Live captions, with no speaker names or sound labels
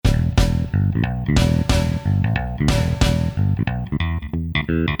Hello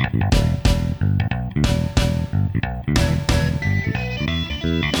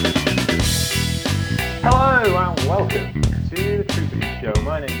and welcome to the Troopers Show.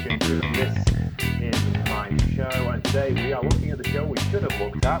 My name's James and this is my show, and today we are looking at the show we should have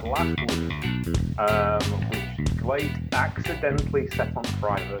looked at last week, which Glade accidentally set on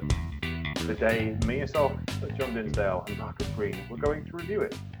private the day me, yourself, John Dinsdale and Marcus Green were going to review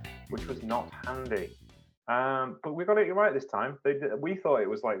it, which was not handy. But we got it right this time. We thought it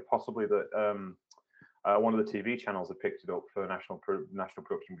was like possibly that one of the TV channels had picked it up for national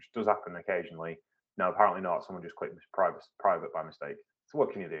production, which does happen occasionally. No, apparently not. Someone just clicked private by mistake. So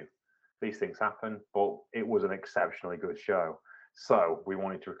what can you do? These things happen, but it was an exceptionally good show. So we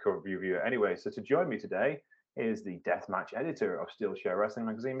wanted to review it anyway. So to join me today is the deathmatch editor of Steel Show Wrestling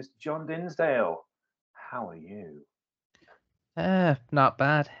Magazine, Mr. John Dinsdale. How are you? Not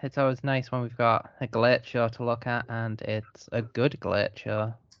bad. It's always nice when we've got a glitch show to look at, and it's a good glitch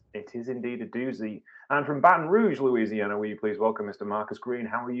show. It is indeed a doozy. And from Baton Rouge, Louisiana, will you please welcome Mr. Marcus Green?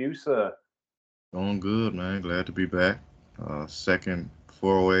 How are you, sir? Going good, man. Glad to be back. Second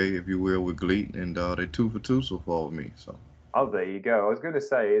four-way, if you will, with Gleet, and they're 2 for 2 so far with me. So. Oh, there you go. I was going to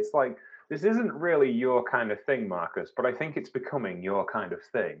say, it's like, this isn't really your kind of thing, Marcus, but I think it's becoming your kind of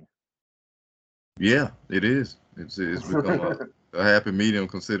thing. Yeah, it is. It's become a happy medium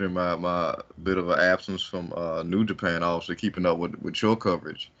considering my bit of an absence from New Japan, obviously keeping up with your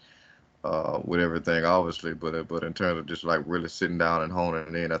coverage, with everything, obviously. But in terms of just like really sitting down and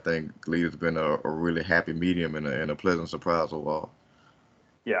honing in, I think Gleet has been a really happy medium and a pleasant surprise overall.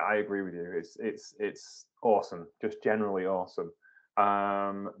 Yeah, I agree with you. It's awesome, just generally awesome.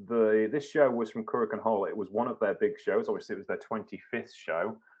 This show was from Korakuen Hall. It was one of their big shows. Obviously, it was their 25th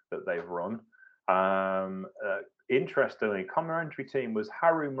show that they've run. Interestingly, commentary team was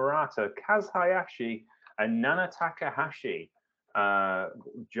Haru Murata, Kaz Hayashi, and Nana Takahashi,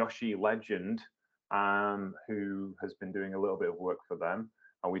 Joshi legend, who has been doing a little bit of work for them.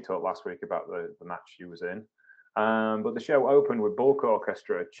 And we talked last week about the match she was in. But the show opened with Bulk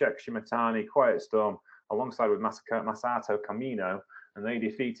Orchestra, Czech Shimatani, Quiet Storm, alongside with Masato Kamino, and they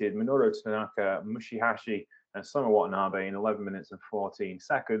defeated Minoru Tanaka, Mushihashi, and Summer Watanabe in 11 minutes and 14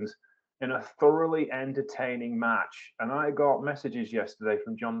 seconds in a thoroughly entertaining match. And I got messages yesterday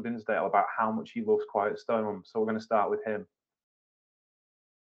from John Dinsdale about how much he loves Quiet Storm, so we're going to start with him.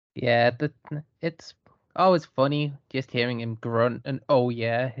 Yeah, it's always funny just hearing him grunt and oh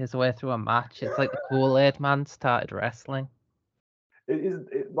yeah his way through a match. It's like the Kool-Aid man started wrestling.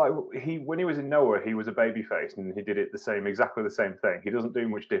 Like when he was in Noah, he was a babyface and he did exactly the same thing. He doesn't do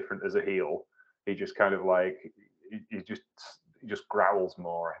much different as a heel. He just kind of like he just growls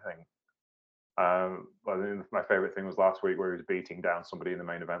more, I think. I think my favorite thing was last week where he was beating down somebody in the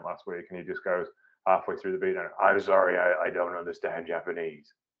main event last week, and he just goes halfway through the beatdown, "I'm sorry, I don't understand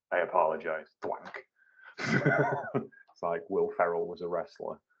Japanese. I apologize." Thwank. It's like Will Ferrell was a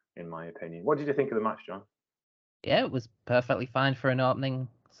wrestler, in my opinion. What did you think of the match, John? Yeah, it was perfectly fine for an opening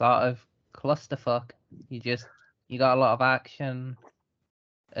sort of clusterfuck. You got a lot of action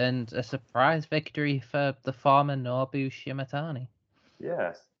and a surprise victory for the former Nobu Shimatani.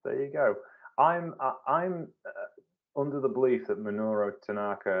 Yes, there you go. I'm under the belief that Minoru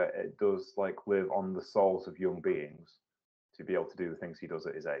Tanaka does like live on the souls of young beings to be able to do the things he does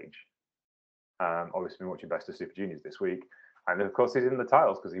at his age. Obviously, been watching Best of Super Juniors this week, and of course he's in the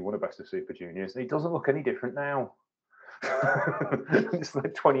titles because he won a Best of Super Juniors, and he doesn't look any different now. It's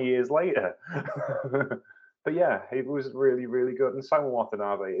like 20 years later. But yeah, he was really, really good. And Soma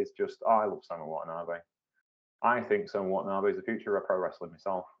Watanabe is just, I love Soma Watanabe. I think Soma Watanabe is the future of pro wrestling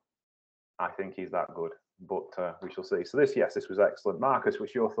myself. I think he's that good, but we shall see. So this was excellent. Marcus,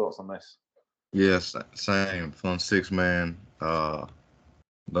 what's your thoughts on this? Yes, same. Fun 6-man.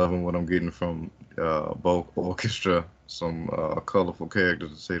 Loving what I'm getting from both orchestra. Some colorful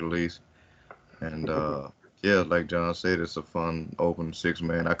characters to say the least. And yeah, like John said, it's a fun open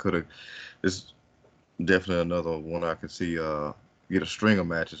 6-man. It's definitely another one I could see get a string of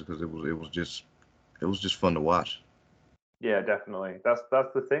matches because it was just fun to watch. Yeah, definitely. That's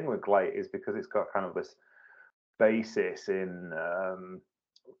the thing with Glate is because it's got kind of this basis in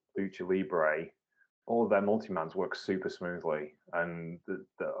Lucha Libre. All of their multi-mans work super smoothly, and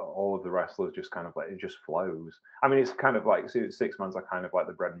all of the wrestlers just kind of like it just flows. I mean, it's kind of like 6-mans are kind of like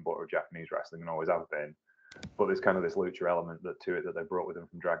the bread and butter of Japanese wrestling and always have been. But there's kind of this lucha element to it that they brought with them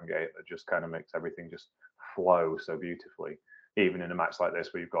from Dragon Gate that just kind of makes everything just flow so beautifully. Even in a match like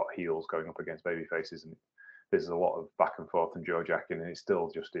this where you've got heels going up against baby faces and there's a lot of back and forth and jaw jacking, and it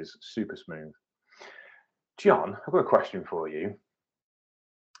still just is super smooth. John, I've got a question for you.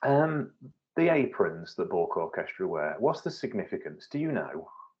 The aprons that Bulk Orchestra wear, what's the significance? Do you know?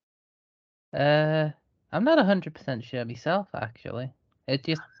 I'm not 100% sure myself, actually.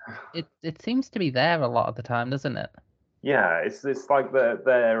 It seems to be there a lot of the time, doesn't it? Yeah, it's like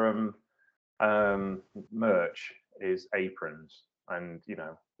their merch is aprons, and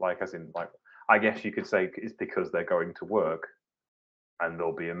like as in like I guess you could say it's because they're going to work and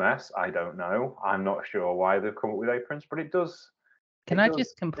there'll be a mess. I don't know. I'm not sure why they've come up with aprons, but it does. Can It I does.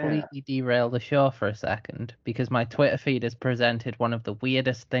 just Yeah. completely derail the show for a second? Because my Twitter feed has presented one of the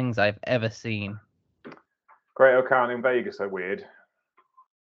weirdest things I've ever seen. Great O'Khan in Vegas are weird.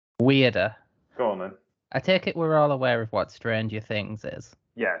 Weirder. Go on then. I take it we're all aware of what Stranger Things is.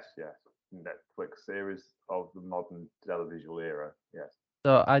 Yes. Netflix series of the modern televisual era. Yes.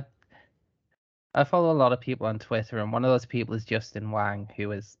 So I follow a lot of people on Twitter, and one of those people is Justin Wang,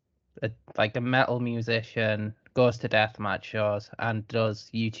 who is like a metal musician, goes to deathmatch shows, and does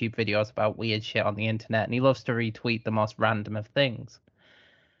YouTube videos about weird shit on the internet, and he loves to retweet the most random of things.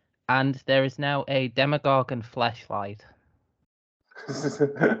 And there is now a Demogorgon fleshlight.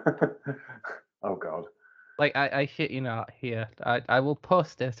 Oh God. Like I shit you not here. I will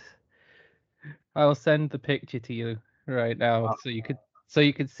post it. I'll send the picture to you right now so you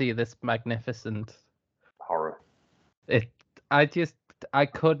could see this magnificent Horror. I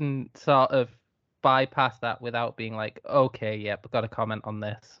couldn't sort of bypass that without being like, okay, yep, got to comment on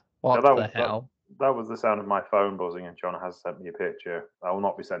this. What Yeah, the hell? That was the sound of my phone buzzing, and John has sent me a picture. I will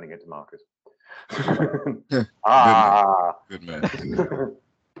not be sending it to Marcus. Good man.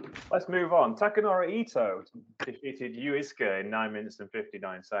 Let's move on. Takanori Ito defeated Yu Iisuka in 9 minutes and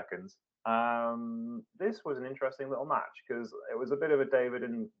 59 seconds. This was an interesting little match because it was a bit of a David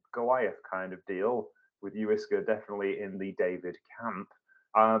and Goliath kind of deal, with Yu Iisuka definitely in the David camp.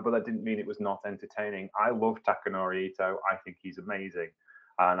 But that didn't mean it was not entertaining. I love Takanori Ito. I think he's amazing.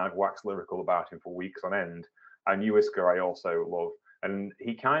 And I've waxed lyrical about him for weeks on end. And Yu Iisuka I also love. And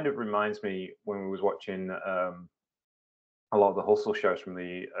he kind of reminds me when we was watching a lot of the hustle shows from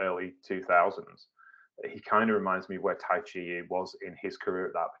the early 2000s. He kind of reminds me where Taichi was in his career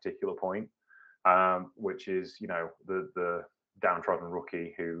at that particular point, which is, the downtrodden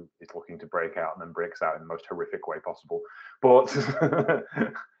rookie who is looking to break out and then breaks out in the most horrific way possible. But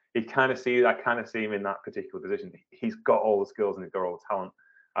I kind of see him in that particular position. He's got all the skills and he's got all the talent,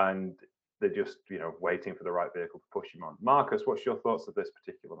 and they're just, waiting for the right vehicle to push him on. Marcus, what's your thoughts of this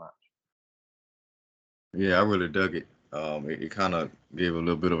particular match? Yeah, I really dug it. It kind of gave a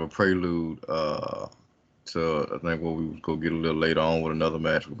little bit of a prelude to I think what we was gonna get a little later on with another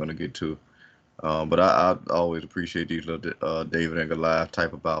match we're gonna get to. But I always appreciate these little David and Goliath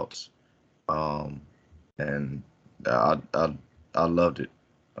type of bouts, and I loved it.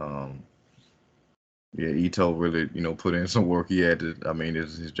 Yeah, Ito really put in some work. He had to. I mean,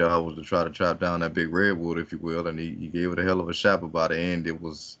 his job was to try to chop down that big redwood, if you will, and he gave it a hell of a shot. But by the end, it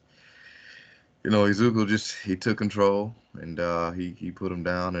was. Izuku he took control and he put him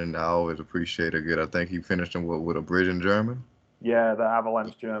down, and I always appreciate it. Good. I think he finished him with a bridge in German. Yeah, the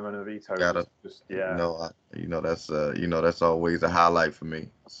Avalanche German of Ito. Just yeah. That's always a highlight for me.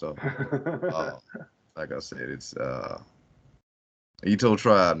 So, like I said, it's Ito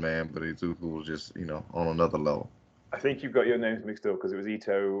tried, man, but Izuku was just on another level. I think you've got your names mixed up because it was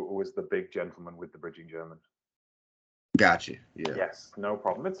Ito who was the big gentleman with the bridging German. Gotcha. Yeah. Yes, no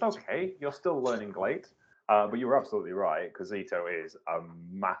problem. It's okay. You're still learning great. But you're absolutely right, because Ito is a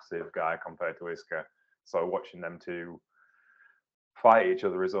massive guy compared to Iisuka. So watching them two fight each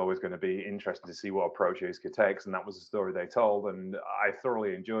other is always going to be interesting to see what approach Iisuka takes. And that was the story they told. And I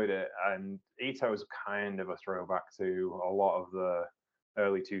thoroughly enjoyed it. And Ito is kind of a throwback to a lot of the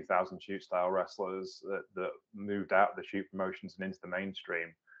early 2000 shoot style wrestlers that moved out of the shoot promotions and into the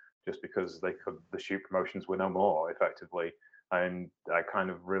mainstream, just because the shoot promotions were no more effectively. And I kind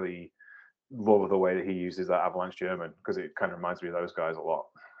of really love the way that he uses that Avalanche German, because it kind of reminds me of those guys a lot.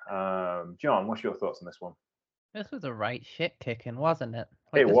 John, what's your thoughts on this one? This was a right shit kicking, wasn't it?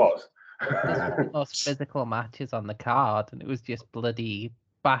 It was. This was the most physical matches on the card, and it was just bloody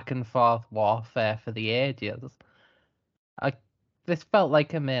back and forth warfare for the ages. This felt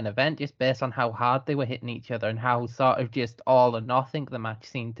like a main event just based on how hard they were hitting each other and how sort of just all or nothing the match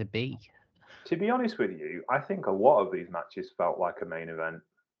seemed to be. To be honest with you, I think a lot of these matches felt like a main event. Do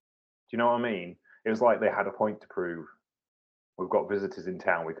you know what I mean? It was like they had a point to prove. We've got visitors in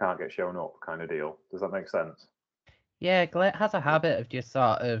town, we can't get shown up kind of deal. Does that make sense? Yeah, GLEAT has a habit of just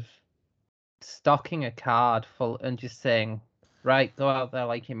sort of stocking a card full and just saying, right, go out there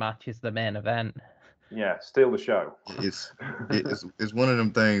like your match is the main event. Yeah, steal the show. It's one of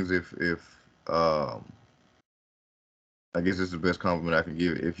them things. If I guess it's the best compliment I can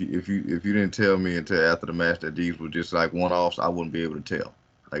give. If you didn't tell me until after the match that these were just like one-offs, I wouldn't be able to tell.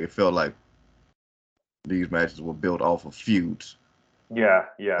 Like it felt like these matches were built off of feuds. Yeah.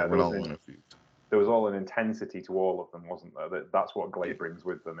 Like long-running feuds. There was all an intensity to all of them, wasn't there? That's what GLEAT brings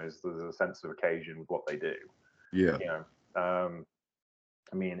with them, is there's a sense of occasion with what they do. Yeah. You know,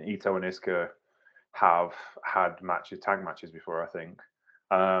 I mean, Ito and Iizuka have had tag matches before, I think,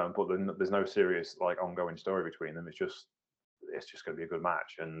 but there's no serious like ongoing story between them. It's just going to be a good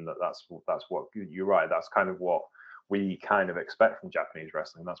match, and that's what you're right. That's kind of what we kind of expect from Japanese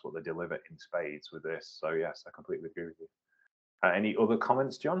wrestling. That's what they deliver in spades with this. So yes, I completely agree with you. Any other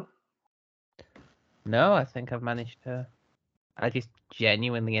comments, John? No, I think I've managed to. I just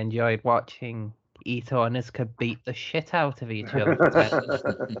genuinely enjoyed watching Ito and Iizuka beat the shit out of each other.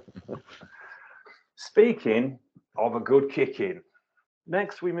 Speaking of a good kicking,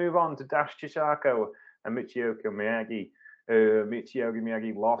 next we move on to Dash Chisako and Michioka Miyagi. Michioka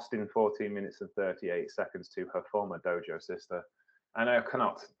Miyagi lost in 14 minutes and 38 seconds to her former dojo sister. And I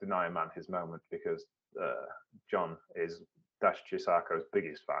cannot deny a man his moment because John is Dash Chisako's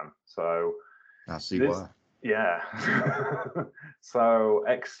biggest fan. So I see why. Yeah. So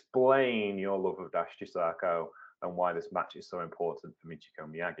explain your love of Dash Chisako and why this match is so important for Michiko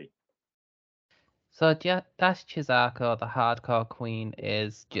Miyagi. So Dash Chisako, the hardcore queen,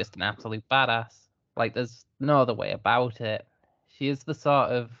 is just an absolute badass. Like, there's no other way about it. She is the sort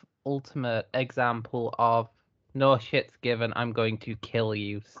of ultimate example of no shit's given, I'm going to kill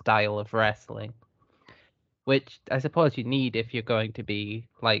you style of wrestling. Which I suppose you need if you're going to be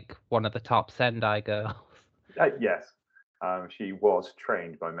like one of the top Sendai girls. Yes. She was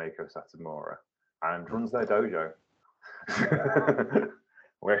trained by Meiko Satomura and runs their dojo,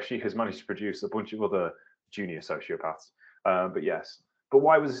 where she has managed to produce a bunch of other junior sociopaths. But yes. But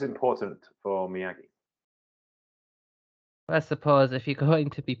why was this important for Miyagi? I suppose if you're going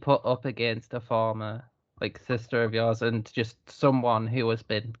to be put up against a former like sister of yours and just someone who has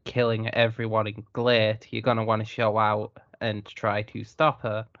been killing everyone in GLEAT, you're going to want to show out and try to stop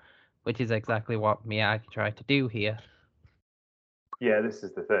her, which is exactly what Miyagi tried to do here. Yeah, this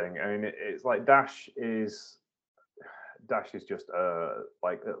is the thing. I mean, it's like Dash is just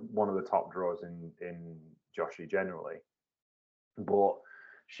like one of the top draws in Joshi generally, but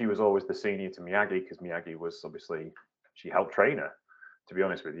she was always the senior to Miyagi because Miyagi was obviously, she helped train her. To be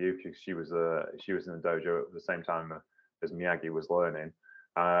honest with you, she was in the dojo at the same time as Miyagi was learning,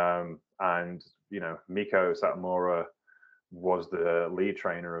 and you know, Miko Satomura was the lead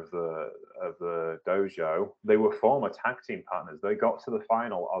trainer of the dojo. They were former tag team partners. They got to the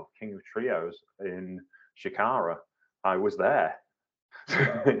final of King of Trios in Shikara. I was there.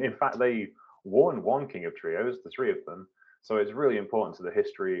 In fact, they won one King of Trios, the three of them. So it's really important to the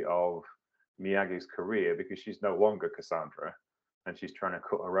history of Miyagi's career because she's no longer Cassandra, and she's trying to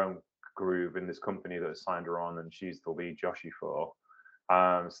cut her own groove in this company that has signed her on, and she's the lead Joshi for.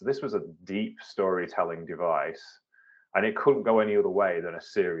 So this was a deep storytelling device, and it couldn't go any other way than a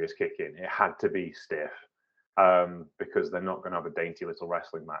serious kick-in. It had to be stiff because they're not going to have a dainty little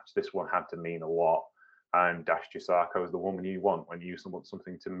wrestling match. This one had to mean a lot, and Dash Chisako is the woman you want when you want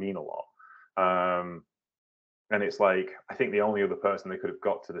something to mean a lot. And it's like, I think the only other person they could have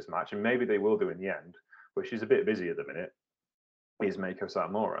got to this match, and maybe they will do in the end, but she's a bit busy at the minute, is Meiko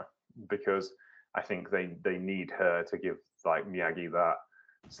Satomura, because I think they need her to give like Miyagi that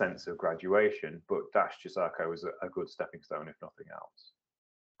sense of graduation. But Dash Chisako is a good stepping stone, if nothing else.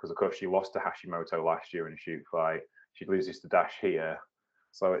 Because of course she lost to Hashimoto last year in a shoot fight. She loses to Dash here,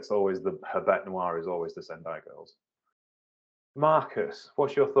 so it's always her bête noire is always the Sendai girls. Marcus,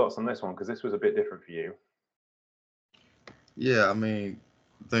 what's your thoughts on this one? Because this was a bit different for you. Yeah, I mean,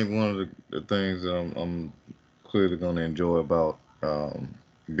 I think one of the things I'm clearly going to enjoy about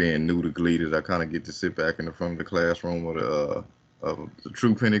being new to GLEAT is I kind of get to sit back in the front of the classroom of the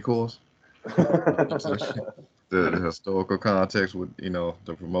true penny course. the historical context with, you know,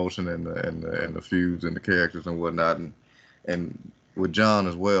 the promotion and the feuds and the characters and whatnot, and with John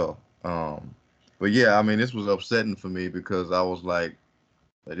as well. But yeah, I mean, this was upsetting for me because I was like,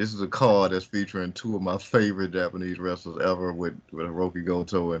 this is a card that's featuring two of my favorite Japanese wrestlers ever with Hiroki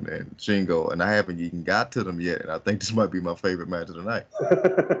Goto and Shingo, and I haven't even got to them yet, and I think this might be my favorite match of the night.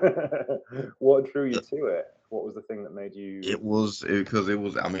 What drew you to it? What was the thing that made you? It was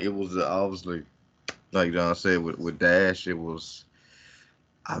obviously, like John said, with Dash, it was,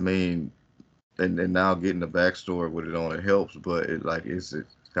 I mean, and now getting the backstory with it on, it helps, but it's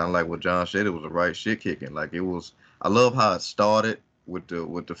kind of like what John said, it was a right shit kicking. Like it was, I love how it started with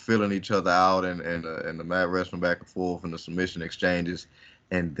the filling each other out and the mat wrestling back and forth and the submission exchanges,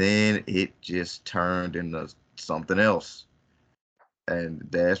 and then it just turned into something else. And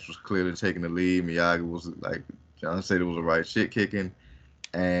Dash was clearly taking the lead. Miyagi was, like John said, it was a right shit kicking.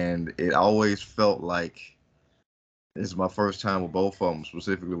 And it always felt like, this is my first time with both of them,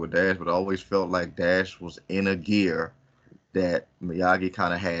 specifically with Dash, but I always felt like Dash was in a gear that Miyagi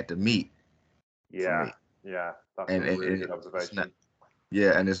kind of had to meet for Yeah, me. yeah, that's a And really good it's not, observation.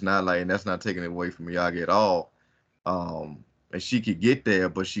 yeah, and it's not like, and that's not taking it away from Miyagi at all. And she could get there,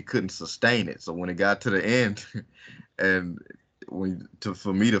 but she couldn't sustain it. So when it got to the end, and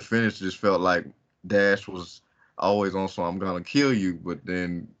for me to finish, just felt like Dash was always on, so I'm gonna kill you. But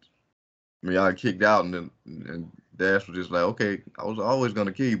then Miyagi kicked out, and Dash was just like, okay, I was always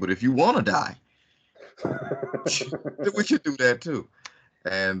gonna kill you, but if you wanna die, then we should do that too.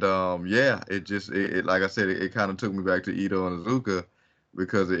 And yeah, it like I said, it kind of took me back to Ito and Azuka,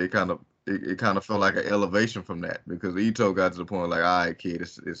 because it kind of felt like an elevation from that, because Ito got to the point like, all right, kid,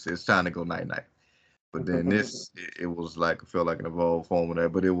 it's time to go night night. But then this, it was like, it felt like an evolved form of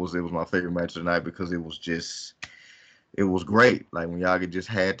that. But it was my favorite match of the night, because it was great. Like when Miyagi just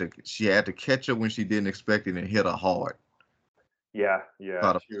she had to catch her when she didn't expect it and hit her hard. Yeah, Try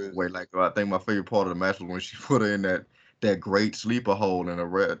yeah, to she pull was. away. Like, I think my favorite part of the match was when she put her in that great sleeper hold in a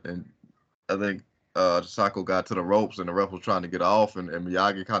red, and I think Sako got to the ropes and the ref was trying to get off, and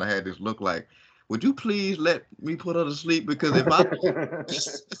Miyagi kind of had this look like, would you please let me put her to sleep? Because if I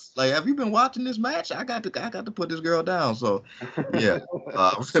like, have you been watching this match? I got to put this girl down. So yeah,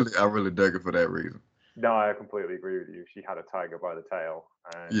 I really dug it for that reason. No, I completely agree with you. She had a tiger by the tail,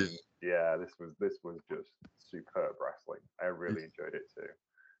 Yeah. and yeah, this was just superb wrestling. I really enjoyed it too.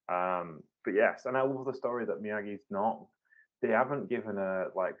 But yes, and I love the story that Miyagi's not. They haven't given her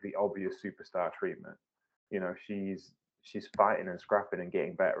like the obvious superstar treatment. She's fighting and scrapping and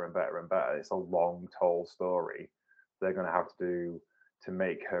getting better and better and better. It's a long, tall story they're going to have to do to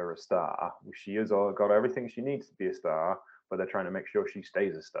make her a star. She has all got everything she needs to be a star, but they're trying to make sure she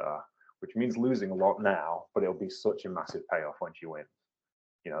stays a star, which means losing a lot now, but it'll be such a massive payoff when she wins.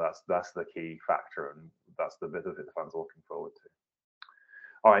 That's the key factor, and that's the bit of it the fans are looking forward to.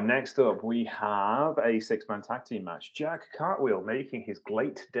 All right, next up we have a six-man tag team match. Jack Cartwheel making his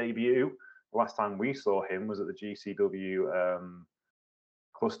late debut. The last time we saw him was at the GCW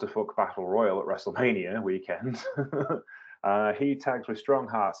Clusterfuck Battle Royal at WrestleMania weekend. He tags with Strong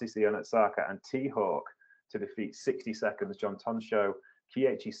Heart, Cece Saka, and T-Hawk to defeat 60 Seconds, John Tonsho,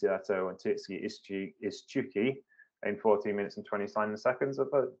 Keiichi Sato, and Tetsuya Ishizuki in 14 minutes and 29 seconds of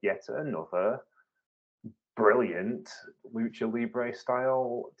yet another brilliant Lucha Libre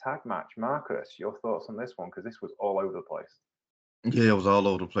style tag match. Marcus, your thoughts on this one? Because this was all over the place. Yeah, it was all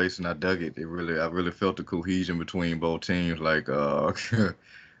over the place, and I dug it. I really felt the cohesion between both teams. Like,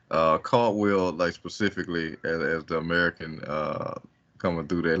 Cartwheel, like specifically as the American coming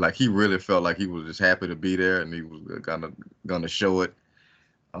through there, like he really felt like he was just happy to be there, and he was kind of gonna show it.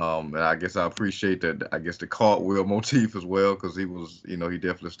 And I guess I appreciate that. I guess the cartwheel motif as well, because he was, he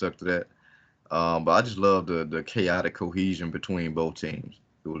definitely stuck to that. But I just love the chaotic cohesion between both teams.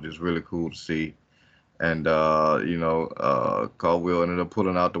 It was just really cool to see. And Cartwheel ended up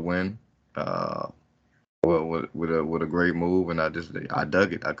pulling out the win. Uh, well, with a great move, and I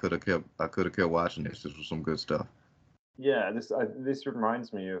dug it. I could have kept watching this. This was some good stuff. Yeah, this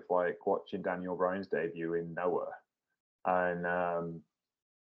reminds me of like watching Daniel Bryan's debut in Noah, and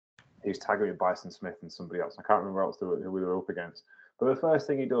he's tagging with Bison Smith and somebody else. I can't remember else who we were up against. But the first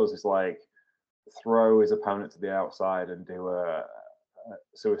thing he does is like throw his opponent to the outside and do a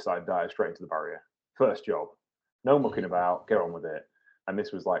suicide dive straight into the barrier. First job, no mucking about, get on with it. And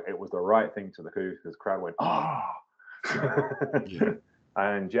this was like, it was the right thing to the coup because the crowd went, ah. Yeah.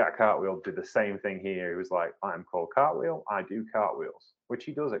 And Jack Cartwheel did the same thing here. He was like, I'm called Cartwheel, I do cartwheels, which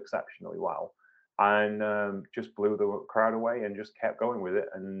he does exceptionally well. And just blew the crowd away and just kept going with it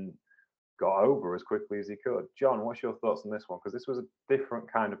and got over as quickly as he could. John, what's your thoughts on this one? Because this was a different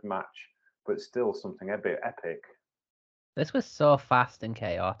kind of match, but still something a bit epic. This was so fast and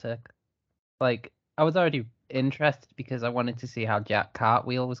chaotic. Like, I was already interested because I wanted to see how Jack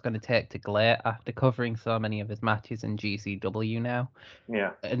Cartwheel was going to take to GLEAT after covering so many of his matches in GCW now.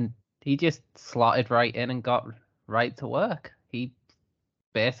 Yeah. And he just slotted right in and got right to work. He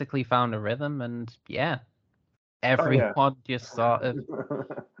basically found a rhythm, and yeah, Oh, yeah. everyone just sort of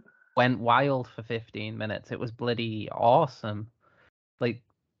went wild for 15 minutes. It was bloody awesome. Like,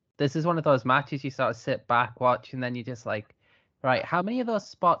 this is one of those matches you sort of sit back, watch, and then you're just like, right, how many of those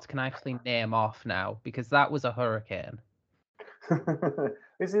spots can I actually name off now? Because that was a hurricane.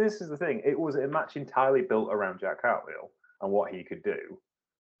 This is the thing. It was a match entirely built around Jack Cartwheel and what he could do.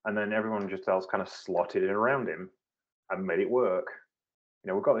 And then everyone just else kind of slotted in around him and made it work.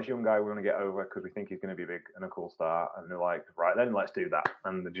 we've got this young guy we want to get over because we think he's going to be big and a cool star. And they're like, right, then let's do that.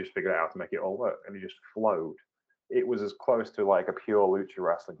 And they just figured out how to make it all work. And it just flowed. It was as close to like a pure lucha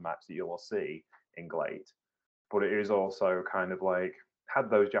wrestling match that you'll see in GLEAT. But it is also kind of like, had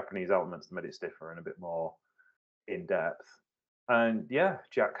those Japanese elements that made it stiffer and a bit more in depth. And yeah,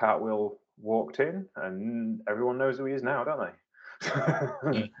 Jack Cartwheel walked in and everyone knows who he is now, don't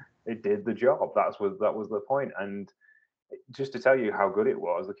they? It did the job. That was the point. And just to tell you how good it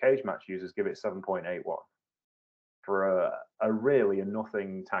was, the cage match users give it 7.81 for a really a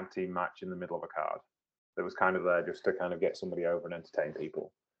nothing tag team match in the middle of a card. That was kind of there just to kind of get somebody over and entertain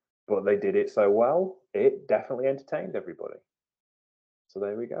people. But they did it so well, it definitely entertained everybody. So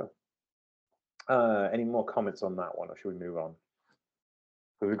there we go. Any more comments on that one, or should we move on?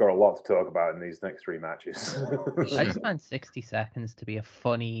 Because we've got a lot to talk about in these next three matches. I just find 60 seconds to be a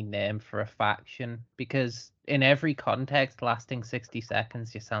funny name for a faction because in every context, lasting 60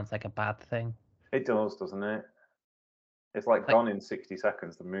 seconds just sounds like a bad thing. It does, doesn't it? It's like Gone in 60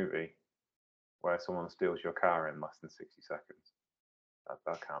 Seconds, the movie, where someone steals your car in less than 60 seconds.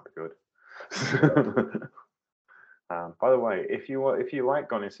 That can't be good. By the way, if you like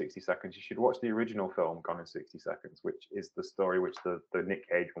Gone in 60 Seconds, you should watch the original film Gone in 60 Seconds, which is the story which the Nick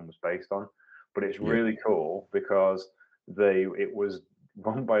Cage one was based on. But it's really cool because it was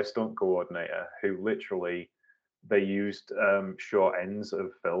run by a stunt coordinator who literally they used short ends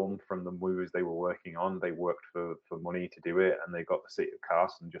of film from the movies they were working on. They worked for money to do it, and they got the city of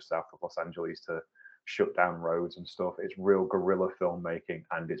Carson just south of Los Angeles to shut down roads and stuff. It's real guerrilla filmmaking,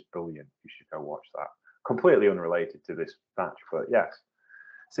 and it's brilliant. You should go watch that. Completely unrelated to this match, but yes,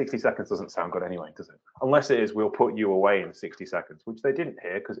 60 seconds doesn't sound good anyway, does it? Unless it is, we'll put you away in 60 seconds, which they didn't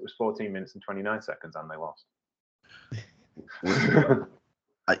hear because it was 14 minutes and 29 seconds and they lost.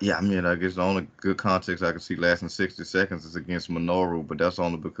 Yeah, I mean, I guess the only good context I can see lasting 60 seconds is against Minoru, but that's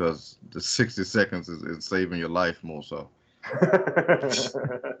only because the 60 seconds is saving your life more so.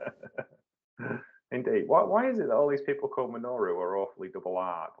 Indeed. Why is it that all these people called Minoru are awfully double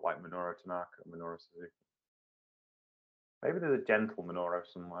R, like Minoru Tanaka and Minoru Suzuki? Maybe there's a gentle Minoru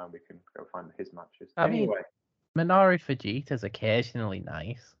somewhere we can go find his matches. I mean, Minoru Fujita's occasionally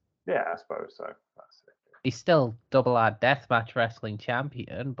nice. Yeah, I suppose so. That's it. He's still double R deathmatch wrestling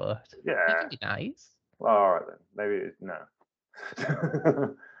champion, but yeah, he can be nice. Well, all right then. Maybe no.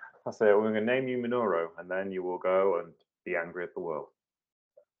 I'll say we're going to name you Minoru, and then you will go and be angry at the world.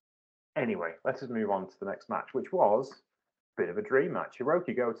 Anyway, let us move on to the next match, which was a bit of a dream match.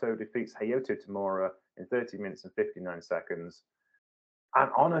 Hiroki Goto defeats Hayato Tamura in 30 minutes and 59 seconds.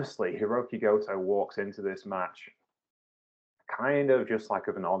 And honestly, Hiroki Goto walks into this match kind of just like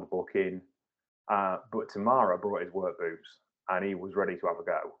of an odd booking, but Tamura brought his work boots and he was ready to have a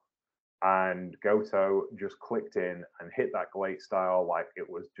go. And Goto just clicked in and hit that GLEAT style like it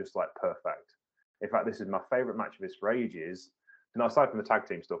was just like perfect. In fact, this is my favorite match of his for ages. And aside from the tag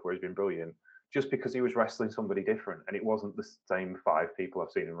team stuff where he's been brilliant, just because he was wrestling somebody different and it wasn't the same 5 people I've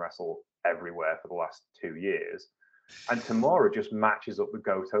seen him wrestle everywhere for the last 2 years. And Tamura just matches up with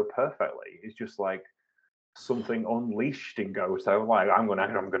Goto perfectly. It's just like something unleashed in Goto. Like I'm gonna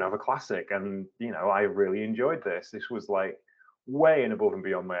have a classic, and I really enjoyed this. This was like way and above and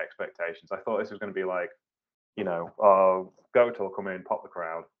beyond my expectations. I thought this was going to be like, Goto will come in, pop the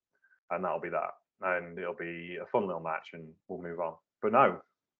crowd, and that'll be that. And it'll be a fun little match and we'll move on. But no,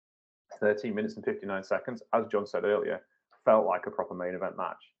 13 minutes and 59 seconds, as John said earlier, felt like a proper main event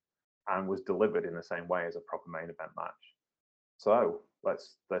match and was delivered in the same way as a proper main event match. So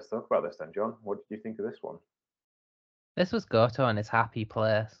let's talk about this then, John. What did you think of this one? This was Goto in his happy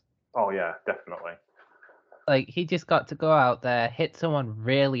place. Oh yeah, definitely. Like he just got to go out there, hit someone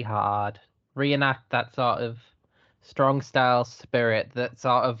really hard, reenact that sort of strong style spirit that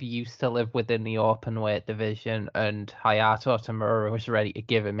sort of used to live within the open weight division, and Hayato Tamura was ready to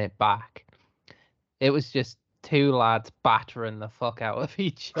give him it back. It was just 2 lads battering the fuck out of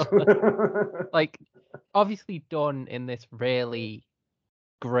each other. Like, obviously done in this really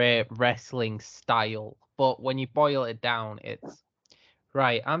great wrestling style, but when you boil it down, it's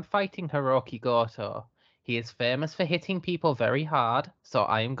right, I'm fighting Hiroki Goto. He is famous for hitting people very hard, so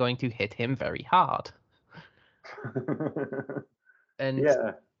I am going to hit him very hard. And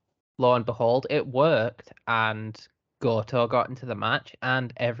yeah, lo and behold, it worked, and Goto got into the match,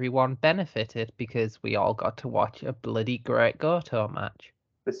 and everyone benefited because we all got to watch a bloody great Goto match.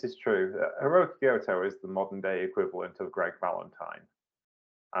 This is true. Hiroki Goto is the modern day equivalent of Greg Valentine.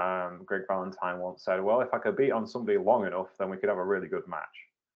 Greg Valentine once said, well, if I could beat on somebody long enough, then we could have a really good match.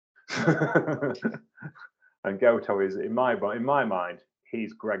 And Goto is, in my mind,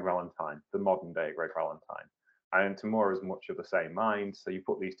 he's Greg Valentine, the modern day Greg Valentine. And Tamura's much of the same mind. So you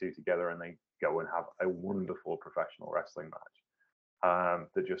put these two together and they go and have a wonderful professional wrestling match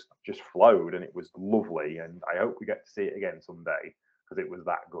that just flowed, and it was lovely. And I hope we get to see it again someday because it was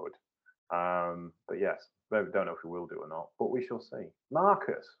that good. But yes, I don't know if we will do or not, but we shall see.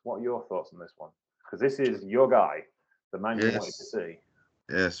 Marcus, what are your thoughts on this one? Because this is your guy, the man you wanted to Yes, see.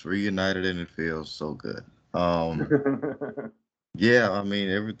 yes, reunited and it feels so good. Um, yeah, I mean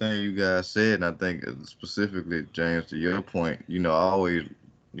everything you guys said, and I think specifically James, to your point, I always,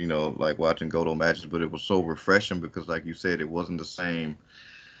 like watching Goto matches, but it was so refreshing because, like you said, it wasn't the same,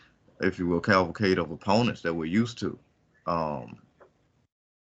 if you will, cavalcade of opponents that we're used to. Um,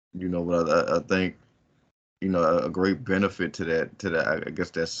 but I think a great benefit to that I guess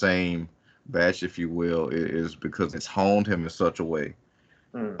that same batch, if you will, is because it's honed him in such a way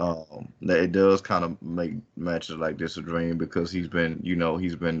that it does kind of make matches like this a dream because he's been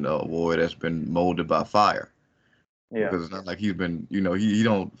a warrior that's been molded by fire. Yeah. Because it's not like he's been, he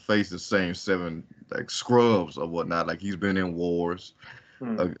don't face the same seven like scrubs or whatnot. Like he's been in wars,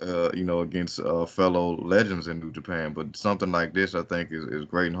 against fellow legends in New Japan. But something like this, I think, is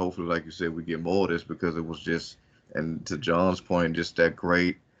great, and hopefully, like you said, we get more of this because it was just, and to John's point, just that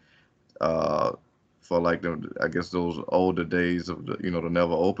great, uh, for like I guess those older days of the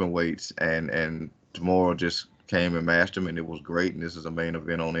never open weights, and tomorrow just came and matched him, and it was great. And this is a main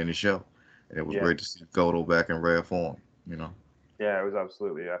event on any show, and it was Yeah. great to see Goto back in rare form. Yeah, it was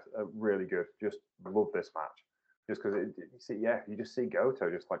absolutely really good. Just love this match. Just because you just see Goto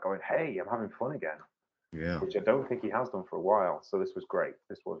just like going, "Hey, I'm having fun again," Yeah. which I don't think he has done for a while. So this was great.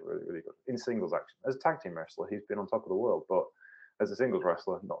 This was really, really good in singles action. As a tag team wrestler, he's been on top of the world, but as a singles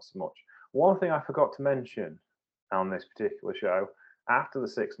wrestler, not so much. One thing I forgot to mention on this particular show, after the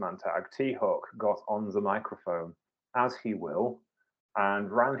six-man tag, T-Hawk got on the microphone, as he will,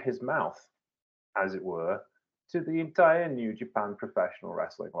 and ran his mouth, as it were, to the entire New Japan professional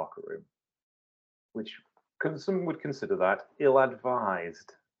wrestling locker room, which some would consider that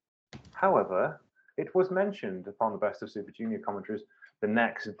ill-advised. However, it was mentioned upon the Best of Super Junior commentaries the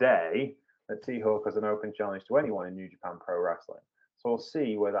next day that T-Hawk has an open challenge to anyone in New Japan Pro Wrestling. So we'll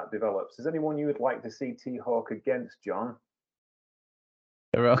see where that develops. Is anyone you would like to see T-Hawk against, John?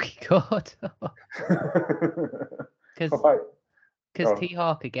 Hiroki Goto. Right. Because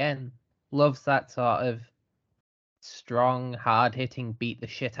T-Hawk, again, loves that sort of strong, hard-hitting, beat the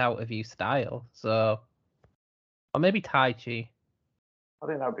shit out of you style. So, or maybe Taichi. I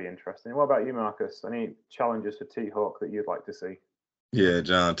think that would be interesting. What about you, Marcus? Any challenges for T-Hawk that you'd like to see? Yeah,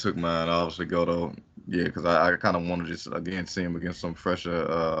 John took mine. Obviously, Goto. Yeah, because I kind of want to just again see him against some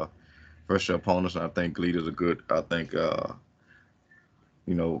fresher opponents. And I think Gleed is a good. I think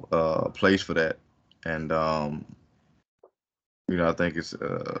place for that. And I think it's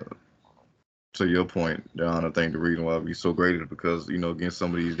to your point, John. I think the reason why we're so great is because against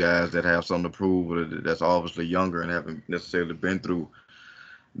some of these guys that have something to prove, or that's obviously younger and haven't necessarily been through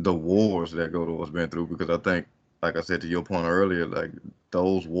the wars that Goto has been through. Because I think, like I said to your point earlier, like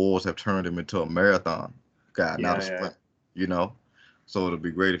those wars have turned him into a marathon guy, not a sprint. So it'll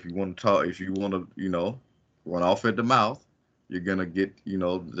be great if you want to talk, if you want to, run off at the mouth. You're gonna get,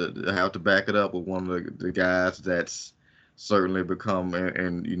 have to back it up with one of the guys that's certainly become,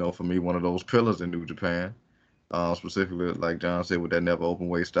 and for me, one of those pillars in New Japan. Specifically, like John said, with that never open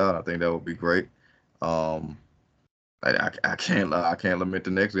weight style, I think that would be great. Um, I can't lament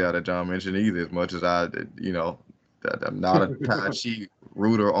the next guy that John mentioned either. As much as that I'm not a Tai Chi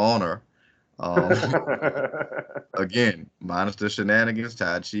rooter honor. Again, minus the shenanigans,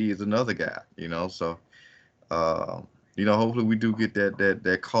 Tai Chi is another guy. So hopefully we do get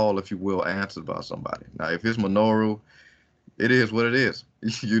that call, if you will, answered by somebody. Now, if it's Minoru, it is what it is.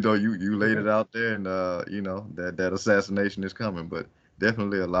 You laid it out there, and that assassination is coming. But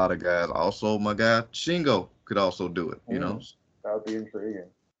definitely a lot of guys. Also, my guy Shingo could also do it. That would be intriguing.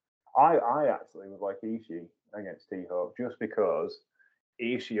 I actually would like Ishii against T-Hawk just because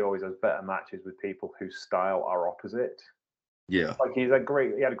Ishii always has better matches with people whose style are opposite. Yeah. Like he had a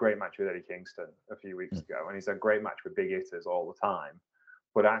great match with Eddie Kingston a few weeks ago, and he's had a great match with big hitters all the time.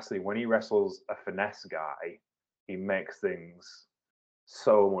 But actually, when he wrestles a finesse guy, he makes things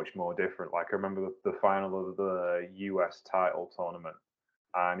so much more different. Like I remember the final of the US title tournament,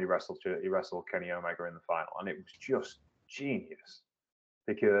 and he wrestled Kenny Omega in the final, and it was just genius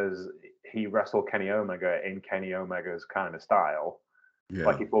because he wrestled Kenny Omega in Kenny Omega's kind of style. Yeah.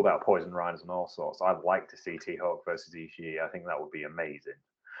 Like he pulled out Poison Riders and all sorts. I'd like to see T-Hawk versus Ishii. I think that would be amazing.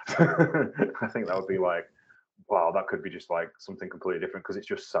 I think that would be like, wow, that could be just like something completely different because it's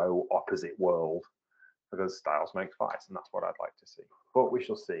just so opposite world. Because styles make fights, and that's what I'd like to see. But we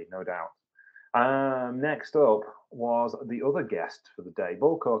shall see, no doubt. Next up was the other guest for the day.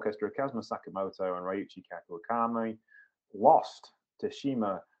 Bulk Orchestra, Kazuma Sakamoto and Ryuichi Kawakami lost to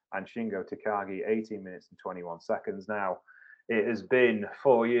Shima and Shingo Takagi 18 minutes and 21 seconds. Now, it has been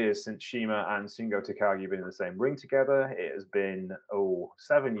 4 years since Shima and Shingo Takagi have been in the same ring together. It has been,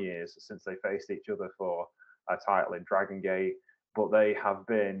 7 years since they faced each other for a title in Dragon Gate. But they have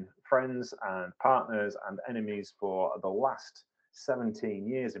been friends and partners and enemies for the last 17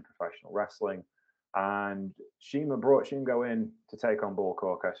 years in professional wrestling. And Shima brought Shingo in to take on Bulk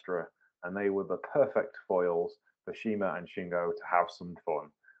Orchestra, and they were the perfect foils for Shima and Shingo to have some fun.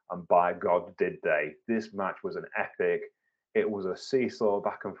 And by God, did they. This match was an epic. It was a seesaw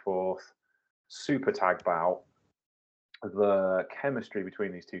back and forth, super tag bout. The chemistry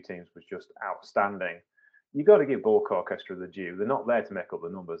between these two teams was just outstanding. You got to give Bulk Orchestra the due. They're not there to make up the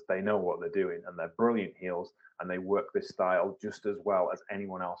numbers. They know what they're doing, and they're brilliant heels, and they work this style just as well as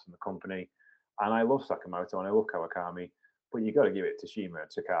anyone else in the company. And I love Sakamoto and I love Kawakami, but you got to give it to Shima and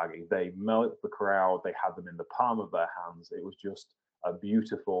Takagi. They milked the crowd. They had them in the palm of their hands. It was just a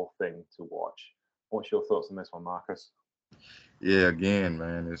beautiful thing to watch. What's your thoughts on this one, Marcus? Yeah, again,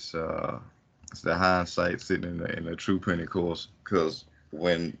 man, it's the hindsight sitting in the true penny course, because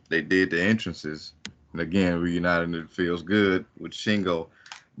when they did the entrances, and again, reuniting, it feels good with Shingo,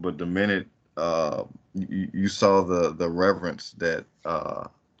 but the minute you saw the reverence that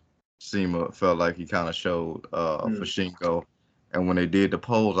Shima felt like he kind of showed for Shingo, and when they did the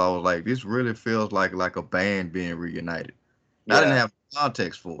pose, I was like, this really feels like a band being reunited. Yeah. I didn't have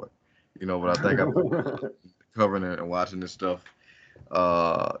context for it, but I think I'm covering it and watching this stuff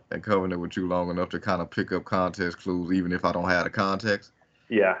and covering it with you long enough to kind of pick up context clues, even if I don't have the context.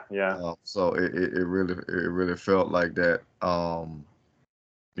 Yeah. So it really felt like that.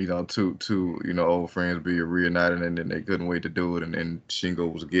 Two old friends be reunited, and then they couldn't wait to do it, and then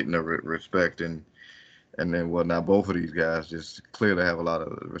Shingo was getting the respect, and then now both of these guys just clearly have a lot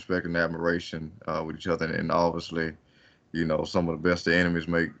of respect and admiration with each other, and obviously, some of the best of enemies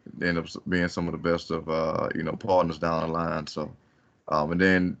end up being some of the best of partners down the line. So, and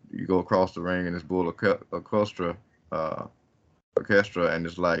then you go across the ring and it's Bulk Orchestra, and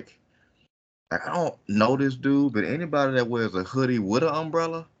it's like, I don't know this dude, but anybody that wears a hoodie with an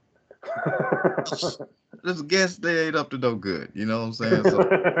umbrella, just guess they ain't up to no good. You know what I'm saying? So,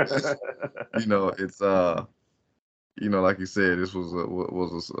 it's like you said, this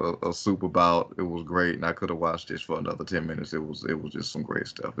was a super bout. It was great, and I could have watched this for another 10 minutes. It was just some great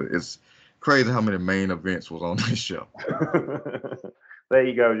stuff. It's crazy how many main events was on this show. There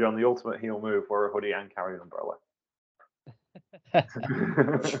you go, John. The ultimate heel move: wear a hoodie and carry an umbrella.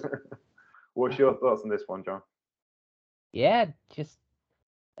 What's your thoughts on this one, John? Yeah, just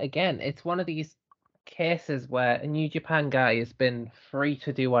again, it's one of these cases where a New Japan guy has been free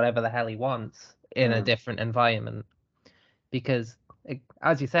to do whatever the hell he wants in a different environment. Because,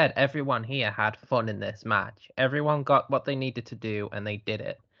 as you said, everyone here had fun in this match. Everyone got what they needed to do, and they did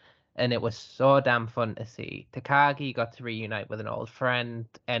it. And it was so damn fun to see. Takagi got to reunite with an old friend,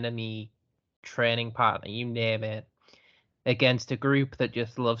 enemy, training partner, you name it, against a group that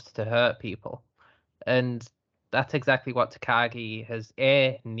just loves to hurt people. And that's exactly what Takagi has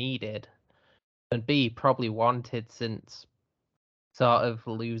A, needed, and B, probably wanted since sort of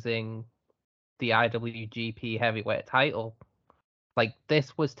losing the IWGP heavyweight title. Like,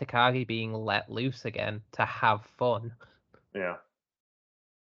 this was Takagi being let loose again to have fun. Yeah.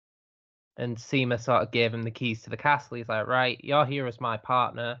 And Shima sort of gave him the keys to the castle. He's like, right, you're here as my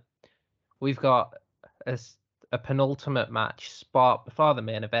partner. We've got a penultimate match spot before the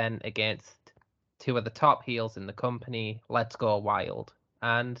main event against two of the top heels in the company. Let's go wild.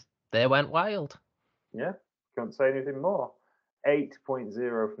 And they went wild. Yeah, can't say anything more.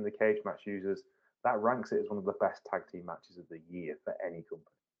 8.0 from the Cage Match users. That ranks it as one of the best tag team matches of the year for any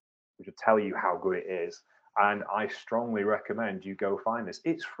company, which will tell you how good it is. And I strongly recommend you go find this.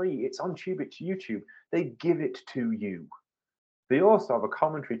 It's free. It's on YouTube. They give it to you. They also have a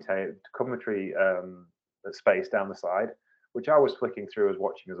commentary space down the side, which I was flicking through as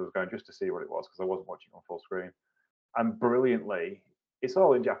watching as I was going just to see what it was because I wasn't watching on full screen. And brilliantly, it's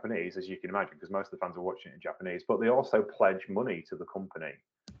all in Japanese, as you can imagine, because most of the fans are watching it in Japanese. But they also pledge money to the company.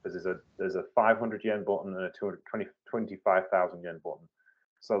 There's a 500 yen button and a 25,000 yen button.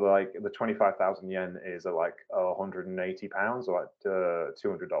 So like the 25,000 yen is like 180 pounds or like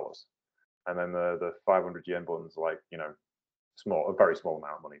 $200, and then the 500 yen button's like a very small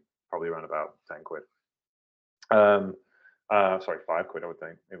amount of money, probably around about 10 quid. Sorry, 5 quid, I would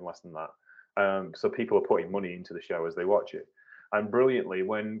think, even less than that. So people are putting money into the show as they watch it. And brilliantly,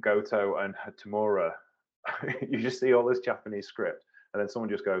 when Goto and Tamura, you just see all this Japanese script, and then someone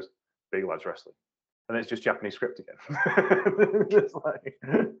just goes, Big Lads Wrestling. And it's just Japanese script again. Just like,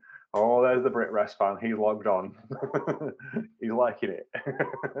 oh, there's the Brit Rest fan. He's logged on. He's liking it.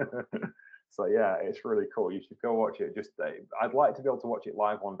 So yeah, it's really cool. You should go watch it. Just I'd like to be able to watch it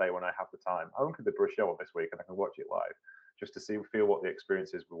live one day when I have the time. I went to the Brush show this week and I can watch it live just to feel what the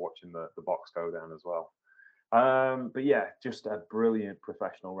experience is with watching the box go down as well. But yeah, just a brilliant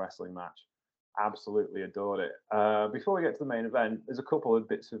professional wrestling match. Absolutely adored it. Before we get to the main event, there's a couple of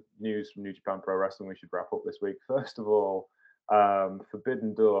bits of news from New Japan Pro Wrestling we should wrap up this week. First of all,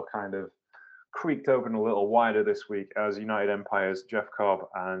 Forbidden Door kind of creaked open a little wider this week as United Empire's Jeff Cobb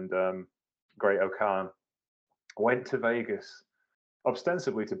and Great O'Khan went to Vegas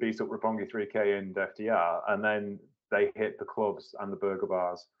ostensibly to beat up Roppongi 3K and FTR, and then they hit the clubs and the burger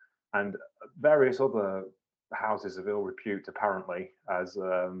bars and various other houses of ill repute, apparently, as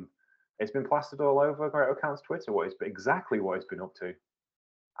it's been plastered all over Great O'Khan's Twitter exactly what he's been up to.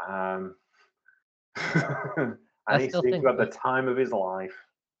 And he seems to have the time of his life.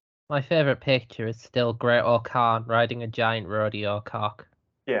 My favourite picture is still Great O'Khan riding a giant rodeo cock.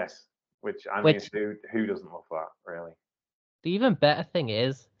 Yes, which who doesn't love that, really? The even better thing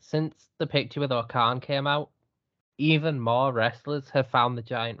is, since the picture with O'Khan came out, even more wrestlers have found the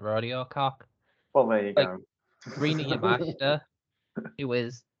giant rodeo cock. Well, there you go. Rina Yamashita, who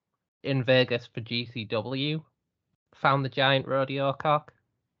is in Vegas for GCW, found the giant rodeo cock.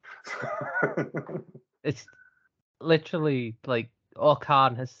 It's literally like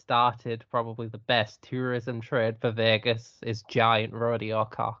O'Khan has started probably the best tourism trade for Vegas is giant rodeo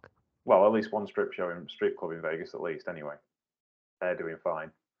cock. Well, at least one strip club in Vegas, at least. Anyway, they're doing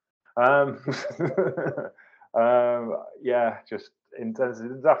fine. Yeah, just in terms of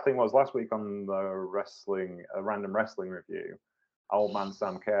the daft thing was last week on the random wrestling review, old man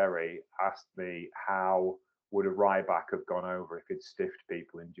Sam Carey asked me how would a Ryback have gone over if he'd stiffed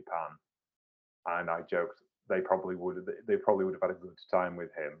people in Japan, and I joked they probably would have had a good time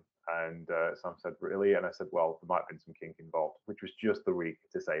with him. And Sam said, really? And I said, well, there might have been some kink involved, which was just the week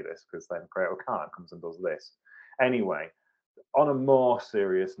to say this, because then Great O'Khan comes and does this. Anyway, on a more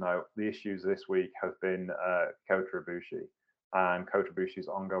serious note, the issues this week have been Kota Ibushi and Kota Ibushi's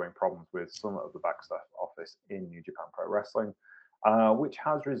ongoing problems with some of the backstaff office in New Japan Pro Wrestling, which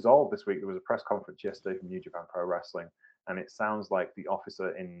has resolved this week. There was a press conference yesterday from New Japan Pro Wrestling, and it sounds like the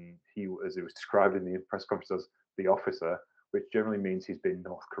officer as it was described in the press conference as the officer, which generally means he's been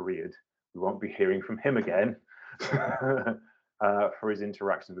North Korea'd. We won't be hearing from him again for his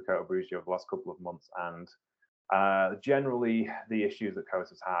interactions with Kota Ibushi over the last couple of months. And generally, the issues that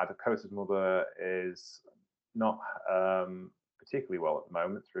Kota's had. Kota's mother is not particularly well at the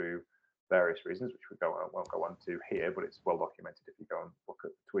moment through various reasons, which we won't go on to here, but it's well documented if you go and look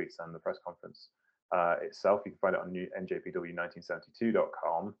at the tweets and the press conference itself. You can find it on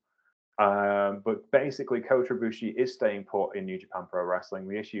njpw1972.com. But basically, Kota Ibushi is staying put in New Japan Pro Wrestling.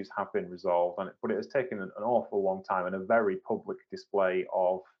 The issues have been resolved, but it has taken an awful long time and a very public display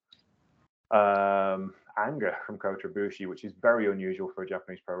of anger from Kota Ibushi, which is very unusual for a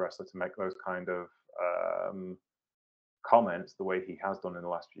Japanese pro wrestler to make those kind of comments the way he has done in the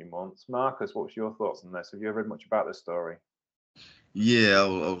last few months. Marcus, what's your thoughts on this? Have you ever read much about this story? Yeah,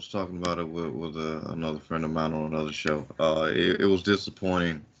 I was talking about it with another friend of mine on another show. It was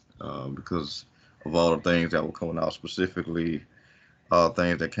disappointing because of all the things that were coming out, specifically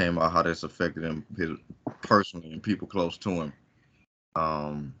things that came out, how this affected him personally and people close to him.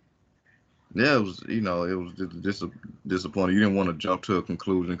 Yeah, it was disappointing. You didn't want to jump to a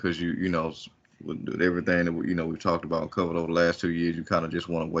conclusion because with everything that we've talked about and covered over the last 2 years, you kind of just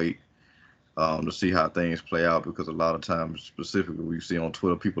want to wait to see how things play out, because a lot of times, specifically we see on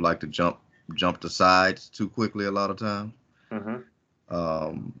Twitter, people like to jump to sides too quickly a lot of times. Mm-hmm.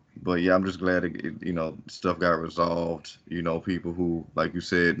 But yeah, I'm just glad that stuff got resolved. People who, like you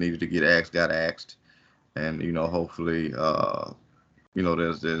said, needed to get axed got axed, and hopefully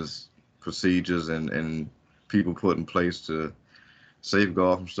there's procedures and people put in place to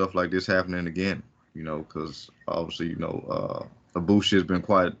safeguard from stuff like this happening again. Because obviously Ibushi has been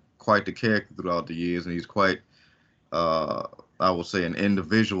quite the character throughout the years, and he's quite I would say an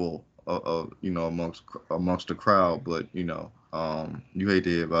individual amongst the crowd. But you hate to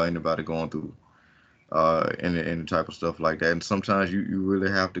hear about anybody going through any type of stuff like that, and sometimes you really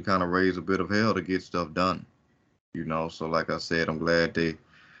have to kind of raise a bit of hell to get stuff done. So like I said, I'm glad they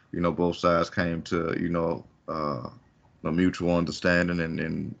both sides came to a mutual understanding,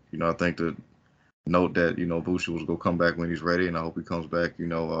 and I think the note that Ibushi was gonna come back when he's ready, and I hope he comes back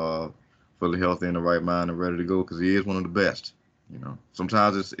fully healthy, in the right mind, and ready to go, because he is one of the best.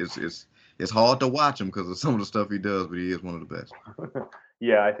 Sometimes it's hard to watch him because of some of the stuff he does, but he is one of the best.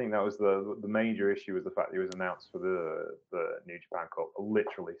 Yeah, I think that was the major issue was the fact that he was announced for the New Japan Cup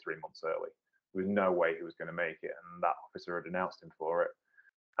literally 3 months early. There was no way he was going to make it, and that officer had announced him for it.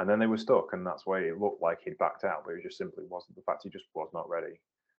 And then they were stuck, and that's why it looked like he'd backed out, but it just simply wasn't. The fact he just was not ready.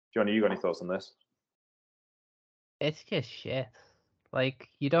 Johnny, you got any thoughts on this? It's just shit. Like,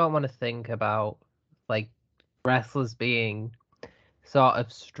 you don't want to think about, like, wrestlers being sort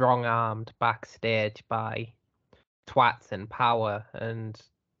of strong-armed backstage by twats in power, and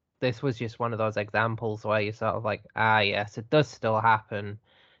this was just one of those examples where you're sort of like, yes, it does still happen,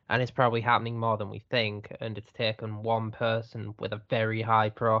 and it's probably happening more than we think, and it's taken one person with a very high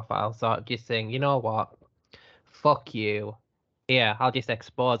profile sort of just saying, you know what, fuck you, yeah, I'll just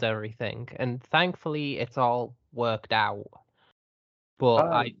expose everything, and thankfully it's all worked out. But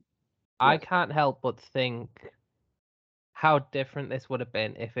I yes. can't help but think how different this would have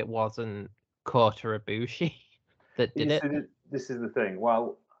been if it wasn't Kota Ibushi that did it. This is the thing.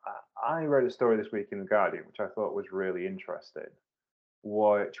 Well, I read a story this week in the Guardian, which I thought was really interesting.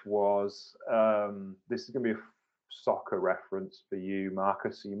 Which was this is going to be a soccer reference for you,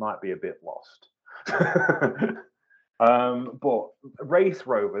 Marcus. So you might be a bit lost. But Wraith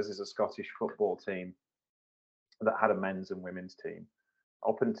Rovers is a Scottish football team that had a men's and women's team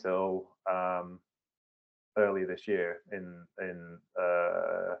up until earlier this year.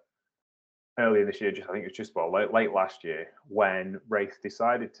 Earlier this year, I think it's just late last year, when Wraith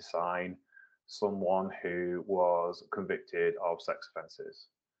decided to sign someone who was convicted of sex offences,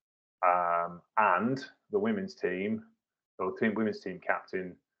 and the women's team, women's team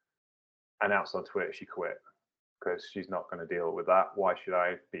captain, announced on Twitter she quit because she's not going to deal with that. Why should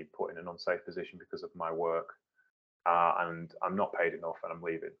I be put in an unsafe position because of my work? And I'm not paid enough, and I'm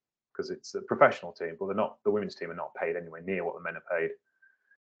leaving because it's a professional team. But they're not. The women's team are not paid anywhere near what the men are paid.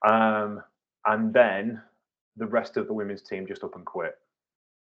 And then the rest of the women's team just up and quit.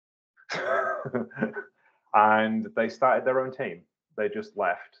 And they started their own team. They just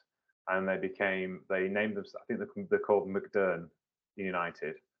left, and they named them, I think they're called McDurn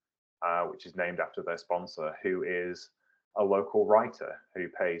United, which is named after their sponsor, who is a local writer who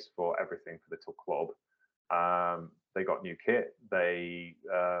pays for everything for the club. They got new kit. They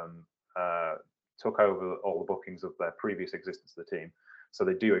took over all the bookings of their previous existence of the team. So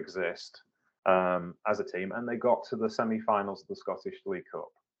they do exist as a team, and they got to the semi-finals of the Scottish League Cup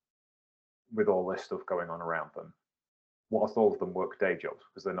with all this stuff going on around them, whilst all of them work day jobs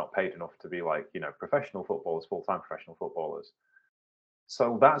because they're not paid enough to be like, professional footballers, full-time professional footballers.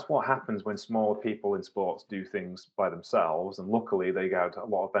 So that's what happens when smaller people in sports do things by themselves. And luckily, they got a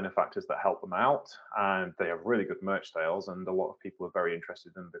lot of benefactors that help them out, and they have really good merch sales. And a lot of people are very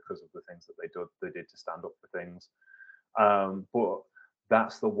interested in them because of the things that they did to stand up for things. But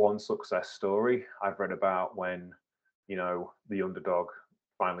that's the one success story I've read about when, the underdog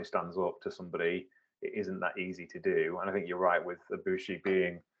finally stands up to somebody. It isn't that easy to do. And I think you're right with Ibushi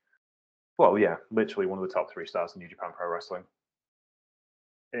being, well, yeah, literally one of the top 3 stars in New Japan Pro Wrestling.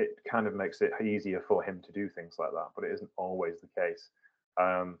 It kind of makes it easier for him to do things like that, but it isn't always the case.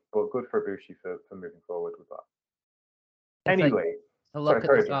 But good for Ibushi for moving forward with that. It's anyway, to look at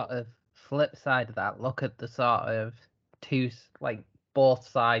the sort of flip side of that, look at the sort of both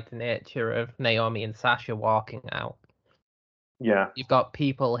sides nature of Naomi and Sasha walking out. Yeah. You've got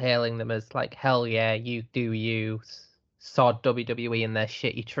people hailing them as like, hell yeah, you do you, sod WWE and their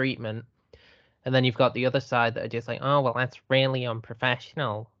shitty treatment. And then you've got the other side that are just like, oh, well, that's really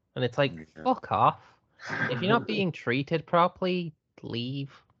unprofessional. And it's like, fuck off. If you're not being treated properly,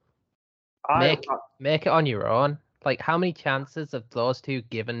 leave. Make it on your own. Like, how many chances have those two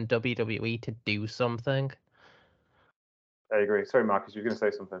given WWE to do something? I agree. Sorry, Marcus, you were going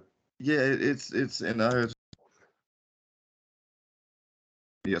to say something. Yeah, it's and I heard.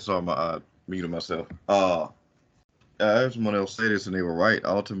 Yeah, sorry, I muted myself. I heard someone else say this, and they were right.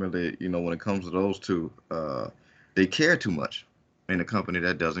 Ultimately, when it comes to those two, they care too much in a company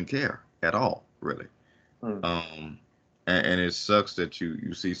that doesn't care at all, really. And it sucks that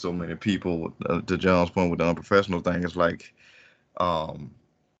you see so many people. To John's point with the unprofessional thing, it's like,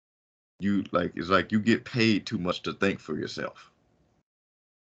 it's like you get paid too much to think for yourself.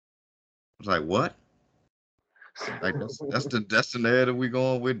 It's like, what? Like that's the narrative we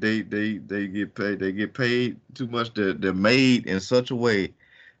going with. They get paid. They get paid too much. They're made in such a way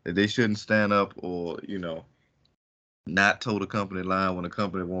that they shouldn't stand up or not toe the company line when the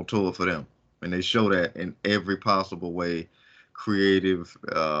company won't toe it for them. And they show that in every possible way, creative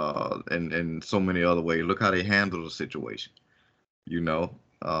and so many other ways. Look how they handle the situation.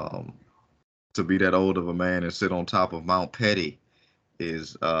 To be that old of a man and sit on top of Mount Petty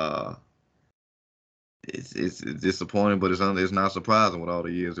is it's disappointing, but it's not surprising with all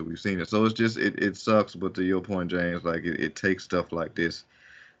the years that we've seen it. So it's just it sucks. But to your point, James, like it takes stuff like this,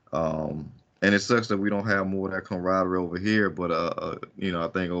 and it sucks that we don't have more of that camaraderie over here. But I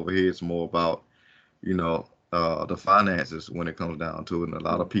think over here it's more about the finances when it comes down to it, and a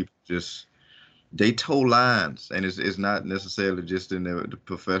lot of people just they toe lines, and it's not necessarily just in their the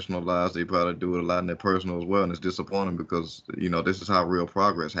professional lives. They probably do it a lot in their personal as well, and it's disappointing because this is how real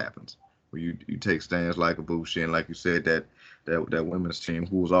progress happens. Where you take stands like Ibushi, and like you said that women's team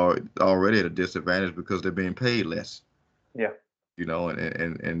who was already at a disadvantage because they're being paid less. Yeah.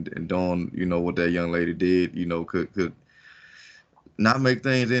 And Dawn, what that young lady did, could not make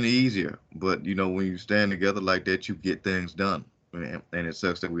things any easier. But when you stand together like that, you get things done. And it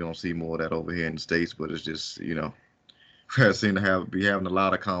sucks that we don't see more of that over here in the States, but it's just, we seem to be having a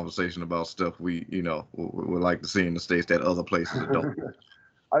lot of conversation about stuff we like to see in the States that other places don't.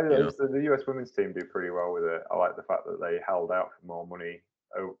 The US women's team do pretty well with it. I like the fact that they held out for more money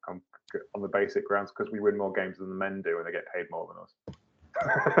on the basic grounds because we win more games than the men do and they get paid more than us.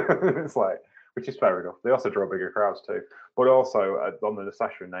 It's like, which is fair enough. They also draw bigger crowds too. But also on the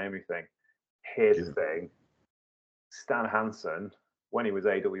Sasha and Naomi thing, here's the thing. Stan Hansen, when he was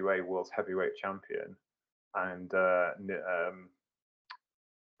AWA World's Heavyweight Champion, and Vern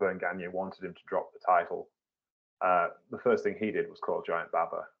Gagne wanted him to drop the title, the first thing he did was call Giant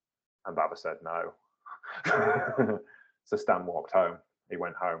Baba, and Baba said no. So Stan walked home. He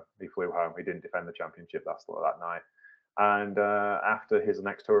went home. He flew home. He didn't defend the championship that night. And after his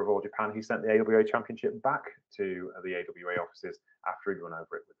next tour of all Japan, he sent the AWA Championship back to the AWA offices after he'd run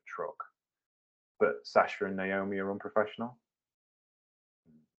over it with a truck. But Sasha and Naomi are unprofessional.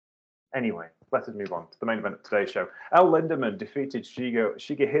 Anyway, let us move on to the main event of today's show. Elle Lindemann defeated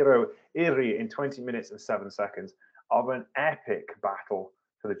Shigehiro Iri in 20 minutes and 7 seconds of an epic battle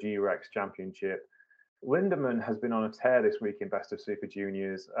for the G-Rex Championship. Lindemann has been on a tear this week in Best of Super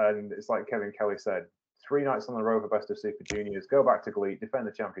Juniors, and it's like Kevin Kelly said, 3 nights on the road for Best of Super Juniors, go back to GLEAT, defend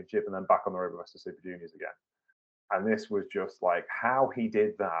the championship, and then back on the road for Best of Super Juniors again. And this was just like how he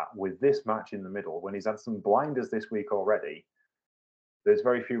did that with this match in the middle when he's had some blinders this week already. There's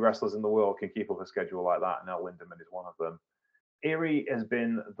very few wrestlers in the world can keep up a schedule like that, and Elle Lindemann is one of them. Iri has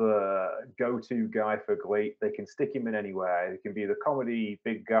been the go-to guy for GLEAT. They can stick him in anywhere. He can be the comedy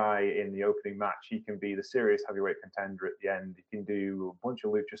big guy in the opening match. He can be the serious heavyweight contender at the end. He can do a bunch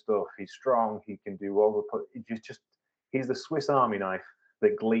of lucha stuff. He's strong. He can do all the... He's the Swiss Army knife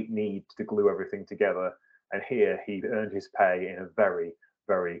that GLEAT need to glue everything together. And here he earned his pay in a very,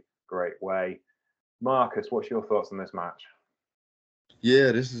 very great way. Marcus, what's your thoughts on this match?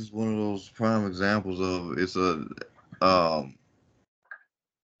 Yeah, this is one of those prime examples of it's a hell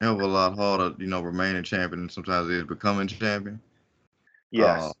of a lot harder, remaining champion than sometimes it is becoming champion.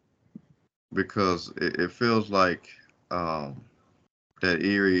 Yes. Because it feels like that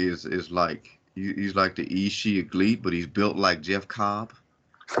Iri is like he's like the Ishii of GLEAT, but he's built like Jeff Cobb.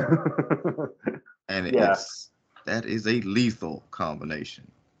 And that is a lethal combination.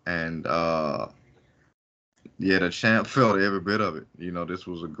 And the champ felt every bit of it. This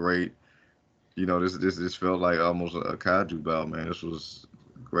was a great, this felt like almost a kaiju bout, man. This was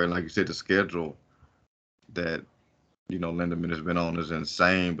great. Like you said, the schedule that, Lindemann has been on is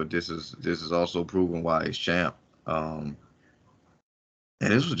insane, but this is also proving why he's champ. And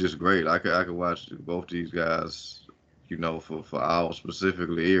this was just great. I could watch both these guys, for hours,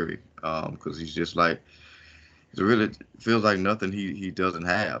 specifically Iri, because he's just like, it really feels like nothing he doesn't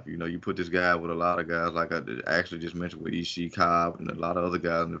have. You put this guy with a lot of guys, like I actually just mentioned with Ishii, Cobb, and a lot of other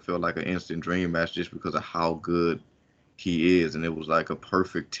guys, and it felt like an instant dream match just because of how good he is. And it was like a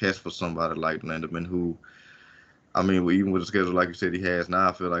perfect test for somebody like Lindemann, who, I mean, even with the schedule like you said he has now,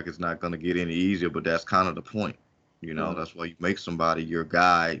 I feel like it's not going to get any easier, but that's kind of the point. That's why you make somebody your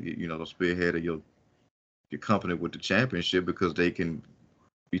guy, the spearhead of your company with the championship, because they can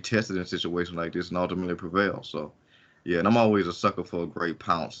be tested in a situation like this and ultimately prevail. So, yeah, and I'm always a sucker for a great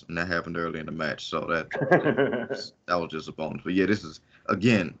pounce, and that happened early in the match. So that was just a bonus. But yeah, this is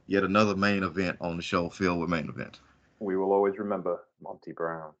again yet another main event on the show filled with main events. We will always remember Monty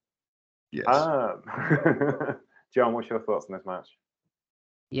Brown. Yes. John, what's your thoughts on this match?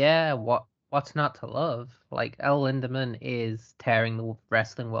 Yeah, what's not to love? Like, Elle Lindemann is tearing the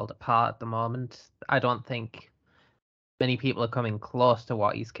wrestling world apart at the moment. I don't think many people are coming close to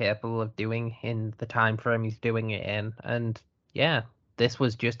what he's capable of doing in the time frame he's doing it in. And yeah, this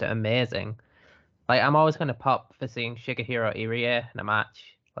was just amazing. Like, I'm always going to pop for seeing Shigehiro Irie in a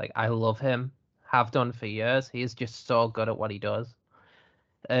match. Like, I love him, have done for years. He is just so good at what he does.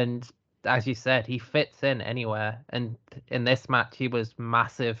 And as you said, he fits in anywhere. And in this match, he was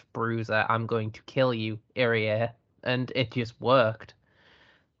massive bruiser. I'm going to kill you, Irie, and it just worked.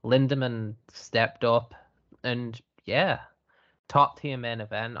 Lindemann stepped up, and yeah, top tier main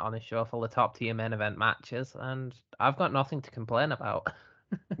event on a show full of top tier main event matches, and I've got nothing to complain about.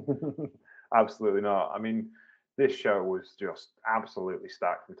 Absolutely not. I mean, this show was just absolutely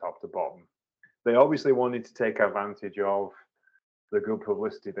stacked from top to bottom. They obviously wanted to take advantage of the good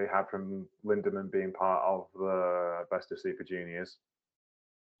publicity they had from Lindemann being part of the Best of Super Juniors.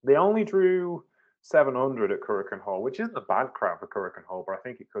 They only drew 700 at Kurikan Hall, which isn't a bad crowd for Kurikan Hall, but I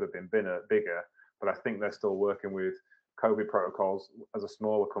think it could have been bigger. But I think they're still working with COVID protocols. As a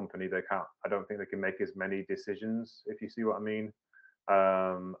smaller company, they can't. I don't think they can make as many decisions, if you see what I mean,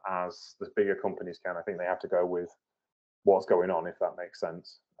 as the bigger companies can. I think they have to go with what's going on, if that makes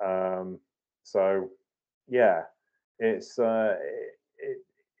sense. So, yeah, it's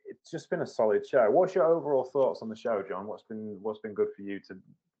just been a solid show. What's your overall thoughts on the show, John? What's been good for you to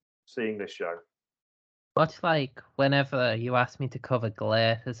seeing this show? Much like whenever you ask me to cover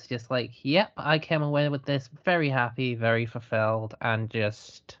GLEAT, it's just like, yep, I came away with this very happy, very fulfilled, and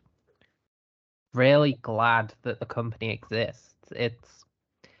just really glad that the company exists. It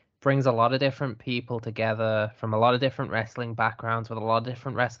brings a lot of different people together from a lot of different wrestling backgrounds with a lot of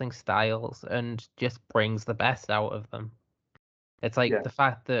different wrestling styles, and just brings the best out of them. It's like the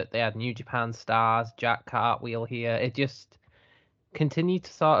fact that they had New Japan stars, Jack Cartwheel here, it just continued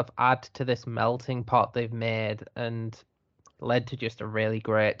to sort of add to this melting pot they've made and led to just a really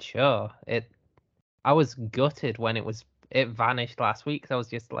great show. I was gutted when it vanished last week, 'cause I was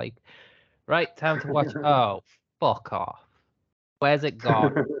just like, right, time to watch. Oh, fuck off. Where's it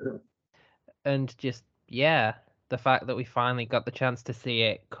gone? And just, yeah, the fact that we finally got the chance to see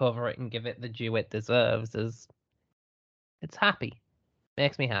it, cover it, and give it the due it deserves it's happy.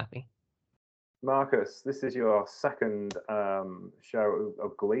 Makes me happy. Marcus, this is your second show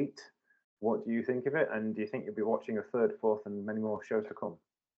of GLEAT. What do you think of it? And do you think you'll be watching a third, fourth, and many more shows to come?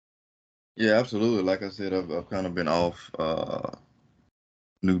 Yeah, absolutely. Like I said, I've kind of been off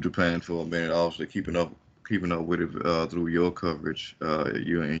New Japan for a minute, obviously keeping up with it through your coverage.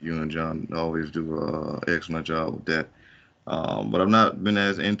 You and John always do an excellent job with that. But I've not been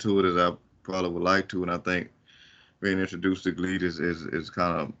as into it as I probably would like to, and I think being introduced to GLEAT is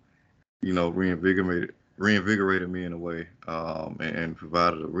kind of reinvigorated me in a way, and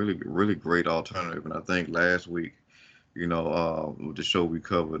provided a really great alternative. And I think last week, with the show we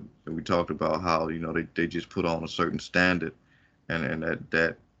covered, and we talked about how they just put on a certain standard, and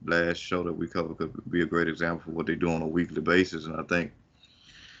that last show that we covered could be a great example for what they do on a weekly basis. And I think,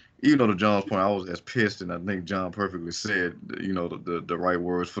 to John's point, I was as pissed, and I think John perfectly said, the right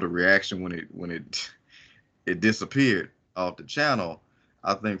words for the reaction when it disappeared off the channel.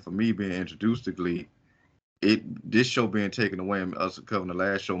 I think for me being introduced to GLEAT, this show being taken away and us covering the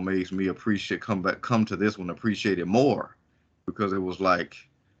last show makes me come to this one appreciate it more, because it was like,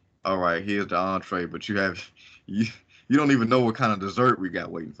 all right, here's the entree, but you don't even know what kind of dessert we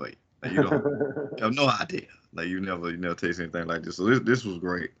got waiting for you. Like, you have no idea. Like you never taste anything like this. So this was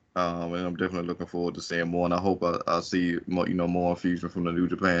great, and I'm definitely looking forward to seeing more. And I hope I see more, more infusion from the New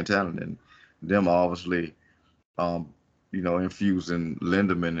Japan talent, and them obviously, infusing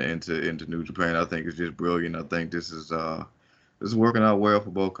Lindemann into New Japan. I think is just brilliant. I think this is working out well for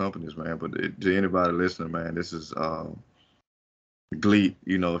both companies, man. But to anybody listening, man, this is GLEAT.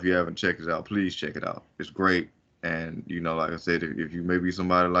 If you haven't checked it out, please check it out. It's great. And like I said, if you maybe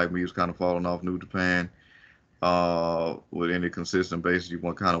somebody like me who's kind of falling off New Japan, with any consistent basis, you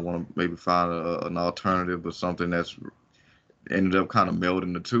want to maybe find an alternative, but something that's ended up kind of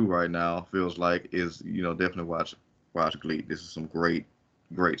melding the two right now, feels like, is definitely watch GLEAT. This is some great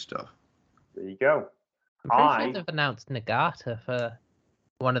stuff. There you go. I'm pretty sure they've announced Nagata for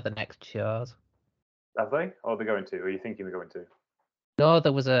one of the next shows. Have they? Or are they going to? Or are you thinking they're going to? No,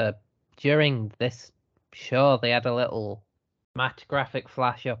 there was during this show, they had a little match graphic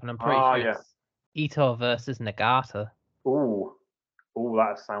flash up, and I'm pretty sure it's Ito versus Nagata. Ooh,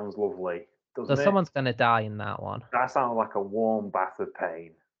 that sounds lovely. So someone's going to die in that one. That sounds like a warm bath of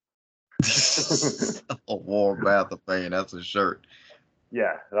pain. A warm bath of pain. That's a shirt.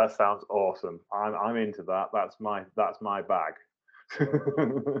 Yeah, that sounds awesome. I'm into that. That's my bag.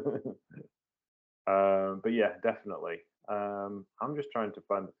 But yeah, definitely. I'm just trying to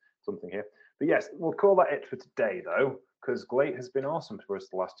find something here. But yes, we'll call that it for today, though, because GLEAT has been awesome for us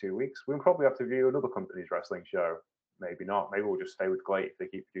the last 2 weeks. We'll probably have to view another company's wrestling show. Maybe not. Maybe we'll just stay with GLEAT if they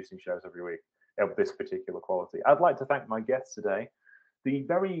keep producing shows every week of this particular quality. I'd like to thank my guests today, the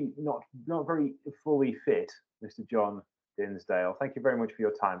not very fully fit Mr. John Dinsdale. Thank you very much for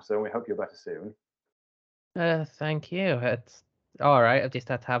your time, sir. We hope you're better soon. Thank you. It's all right. I've just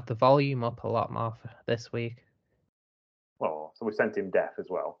had to have the volume up a lot more for this week. Well, so we sent him deaf as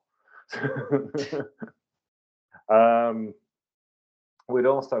well. We'd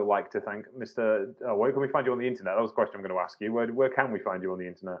also like to thank Mr. Where can we find you on the internet? That was a question I'm going to ask you. Where can we find you on the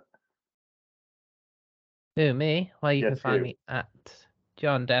internet? Who, me? Well, you can Yes, find you. me at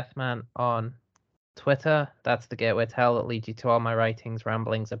John Deathman on Twitter. That's the gateway to hell that leads you to all my writings,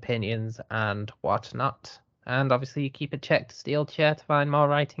 ramblings, opinions, and whatnot. And obviously, you keep a check to Steel Chair to find more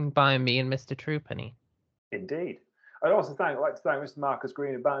writing by me and Mr. Truepenny. Indeed. I'd also like to thank Mr. Marcus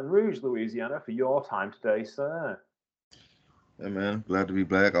Green of Baton Rouge, Louisiana, for your time today, sir. Hey man, glad to be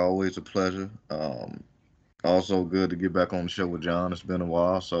back. Always a pleasure. Also good to get back on the show with John. It's been a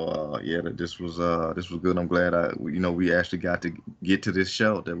while, so yeah, this was good. I'm glad we actually got to get to this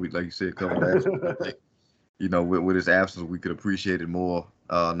show that we, like you said, covered last week. I think, with his absence, we could appreciate it more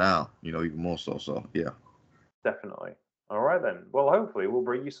now. Even more so. So yeah. Definitely. All right then. Well, hopefully we'll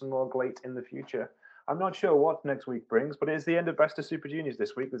bring you some more GLEAT in the future. I'm not sure what next week brings, but it's the end of Best of Super Juniors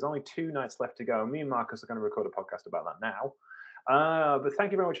this week. There's only 2 nights left to go. Me and Marcus are going to record a podcast about that now. But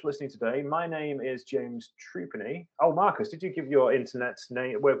thank you very much for listening today. My name is James Truepenny. Oh, Marcus, did you give your internet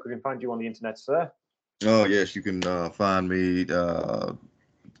name? Where we can find you on the internet, sir? Oh yes, you can find me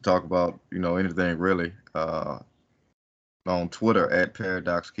talk about anything really on Twitter at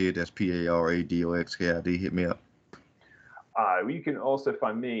ParadoxKid. That's PARADOXKID. Hit me up. You can also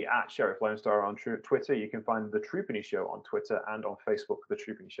find me at Sheriff Lone Star on Twitter. You can find The Truepenny Show on Twitter and on Facebook, The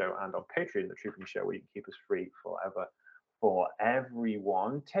Truepenny Show, and on Patreon, The Truepenny Show, where you can keep us free forever for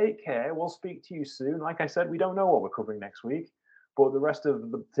everyone. Take care. We'll speak to you soon. Like I said, we don't know what we're covering next week, but the rest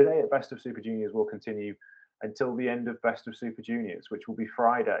of today at Best of Super Juniors will continue until the end of Best of Super Juniors, which will be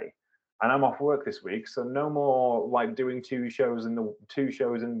Friday. And I'm off work this week, so no more like doing 2 shows in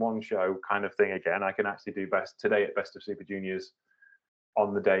 1 show kind of thing again. I can actually do today at Best of Super Juniors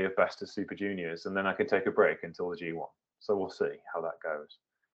on the day of Best of Super Juniors, and then I can take a break until the G1. So we'll see how that goes.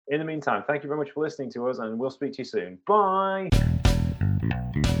 In the meantime, thank you very much for listening to us, and we'll speak to you soon. Bye.